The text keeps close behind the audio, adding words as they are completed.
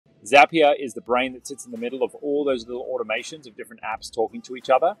Zapier is the brain that sits in the middle of all those little automations of different apps talking to each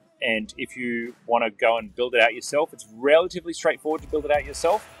other. And if you want to go and build it out yourself, it's relatively straightforward to build it out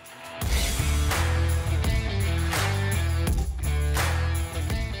yourself.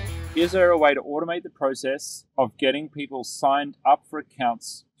 Is there a way to automate the process of getting people signed up for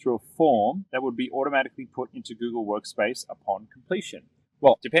accounts through a form that would be automatically put into Google Workspace upon completion?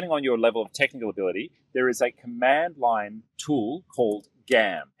 Well, depending on your level of technical ability, there is a command line tool called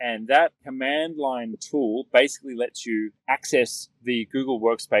GAM. And that command line tool basically lets you access the Google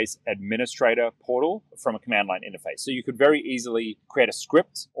Workspace administrator portal from a command line interface. So you could very easily create a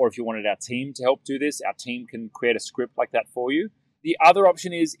script, or if you wanted our team to help do this, our team can create a script like that for you. The other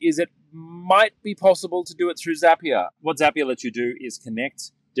option is it might be possible to do it through Zapier. What Zapier lets you do is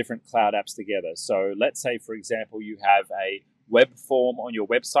connect different cloud apps together. So let's say, for example, you have a web form on your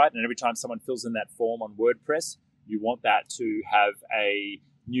website, and every time someone fills in that form on WordPress, you want that to have a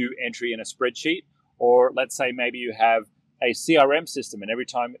new entry in a spreadsheet. Or let's say maybe you have a CRM system, and every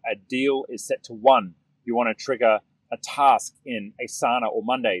time a deal is set to 1, you want to trigger a task in Asana or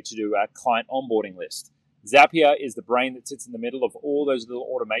Monday to do a client onboarding list. Zapier is the brain that sits in the middle of all those little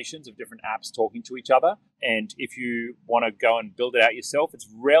automations of different apps talking to each other. And if you want to go and build it out yourself, it's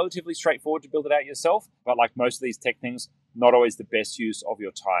relatively straightforward to build it out yourself. But like most of these tech things, not always the best use of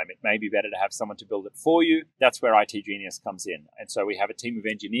your time. It may be better to have someone to build it for you. That's where itGenius comes in. And so we have a team of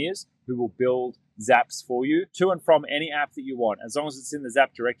engineers who will build Zaps for you to and from any app that you want. As long as it's in the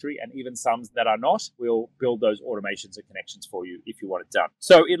Zap directory, and even some that are not, we'll build those automations and connections for you if you want it done.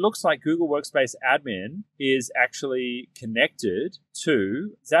 So it looks like Google Workspace Admin is actually connected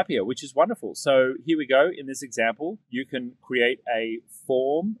to Zapier, which is wonderful. So here we go. In this example, you can create a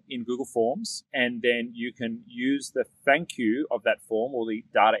form in Google Forms, and then you can use the thank you of that form or the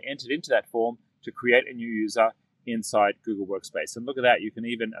data entered into that form to create a new user inside Google Workspace. And look at that. You can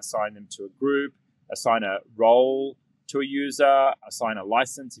even assign them to a group, assign a role to a user, assign a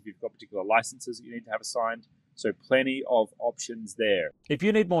license if you've got particular licenses that you need to have assigned. So plenty of options there. If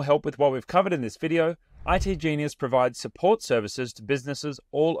you need more help with what we've covered in this video, itGenius provides support services to businesses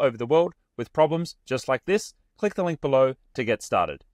all over the world with problems just like this. Click the link below to get started.